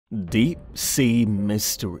Deep Sea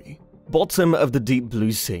Mystery. Bottom of the deep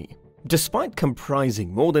blue sea. Despite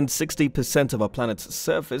comprising more than 60% of our planet's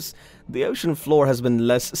surface, the ocean floor has been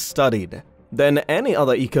less studied than any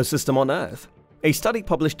other ecosystem on Earth. A study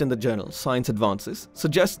published in the journal Science Advances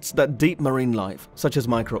suggests that deep marine life, such as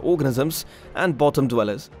microorganisms and bottom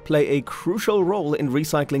dwellers, play a crucial role in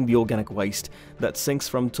recycling the organic waste that sinks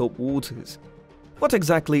from top waters. What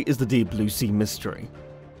exactly is the deep blue sea mystery?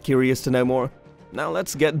 Curious to know more? Now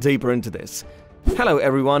let's get deeper into this. Hello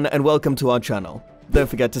everyone and welcome to our channel. Don't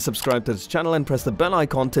forget to subscribe to this channel and press the bell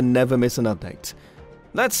icon to never miss an update.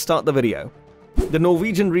 Let's start the video. The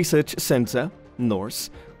Norwegian Research Center, NORCE,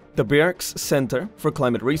 the Bjerk's Center for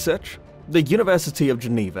Climate Research, the University of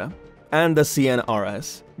Geneva, and the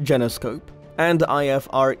CNRS, Genoscope, and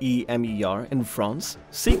IFREMER in France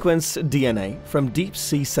sequenced DNA from deep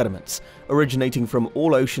sea sediments originating from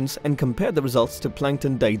all oceans and compared the results to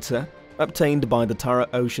plankton data obtained by the Tara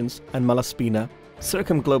Oceans and Malaspina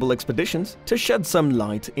circumglobal expeditions to shed some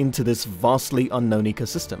light into this vastly unknown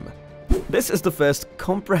ecosystem. This is the first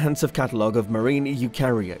comprehensive catalogue of marine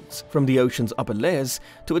eukaryotes, from the ocean's upper layers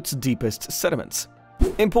to its deepest sediments.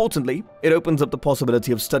 Importantly, it opens up the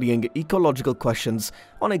possibility of studying ecological questions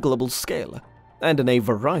on a global scale and in a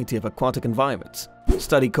variety of aquatic environments.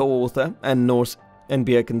 Study co-author and NORCE and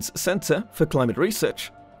Bjerk's Center for Climate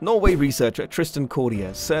Research, Norway researcher Tristan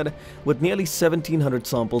Cordier said, with nearly 1,700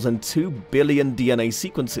 samples and 2 billion DNA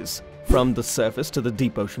sequences from the surface to the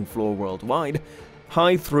deep ocean floor worldwide,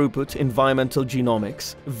 high-throughput environmental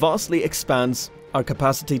genomics vastly expands our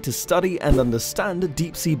capacity to study and understand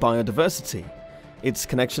deep-sea biodiversity, its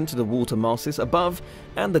connection to the water masses above,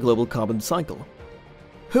 and the global carbon cycle.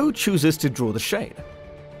 Who chooses to draw the shade?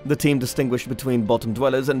 The team distinguished between bottom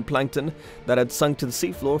dwellers and plankton that had sunk to the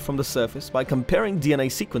seafloor from the surface by comparing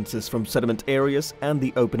DNA sequences from sediment areas and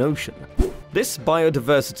the open ocean. This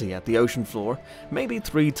biodiversity at the ocean floor may be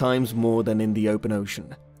 3 times more than in the open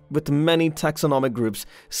ocean, with many taxonomic groups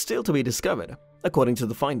still to be discovered, according to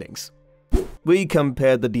the findings. We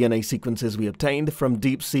compared the DNA sequences we obtained from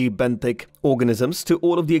deep-sea benthic organisms to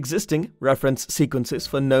all of the existing reference sequences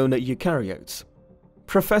for known eukaryotes.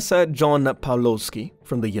 Professor John Pawlowski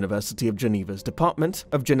from the University of Geneva's Department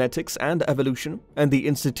of Genetics and Evolution and the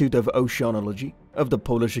Institute of Oceanology of the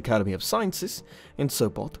Polish Academy of Sciences in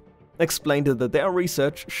Sopot explained that their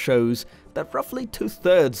research shows that roughly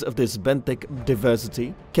 2/3 of this benthic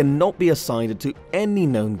diversity cannot be assigned to any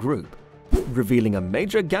known group, revealing a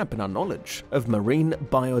major gap in our knowledge of marine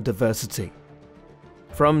biodiversity.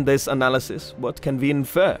 From this analysis, what can we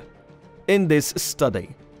infer? In this study,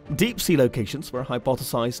 deep-sea locations were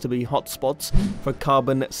hypothesized to be hotspots for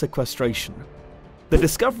carbon sequestration. The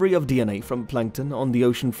discovery of DNA from plankton on the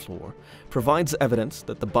ocean floor provides evidence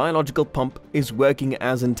that the biological pump is working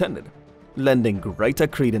as intended, lending greater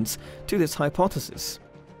credence to this hypothesis.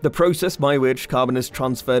 The process by which carbon is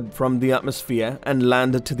transferred from the atmosphere and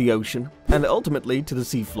land to the ocean, and ultimately to the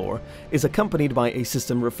seafloor, is accompanied by a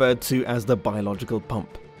system referred to as the biological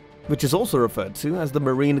pump, which is also referred to as the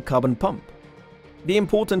marine carbon pump. The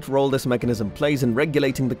important role this mechanism plays in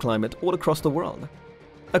regulating the climate all across the world.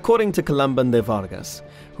 According to Colomban de Vargas,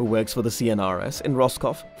 who works for the CNRS in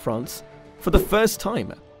Roscoff, France, for the first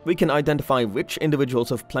time, we can identify which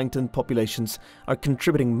individuals of plankton populations are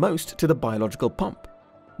contributing most to the biological pump.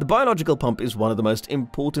 The biological pump is one of the most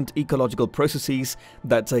important ecological processes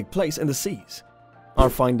that take place in the seas. Our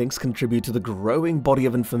findings contribute to the growing body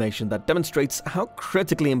of information that demonstrates how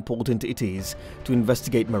critically important it is to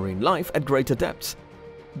investigate marine life at greater depths.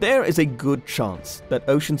 There is a good chance that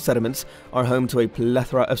ocean sediments are home to a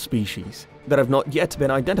plethora of species that have not yet been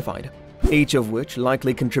identified, each of which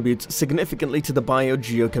likely contributes significantly to the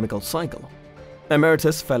biogeochemical cycle.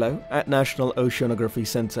 Emeritus Fellow at National Oceanography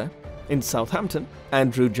Center in Southampton,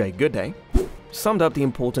 Andrew J. Goodday, summed up the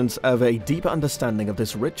importance of a deeper understanding of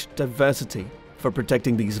this rich diversity for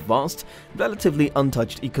protecting these vast, relatively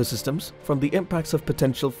untouched ecosystems from the impacts of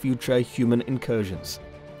potential future human incursions,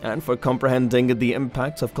 and for comprehending the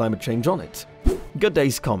impacts of climate change on it.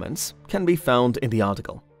 Goodday's comments can be found in the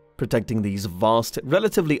article, protecting these vast,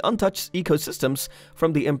 relatively untouched ecosystems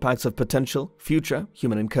from the impacts of potential future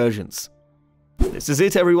human incursions. This is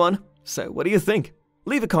it, everyone. So what do you think?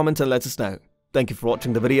 Leave a comment and let us know. Thank you for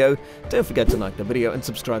watching the video. Don't forget to like the video and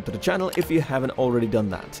subscribe to the channel if you haven't already done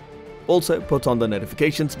that. Also, put on the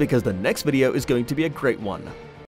notifications because the next video is going to be a great one.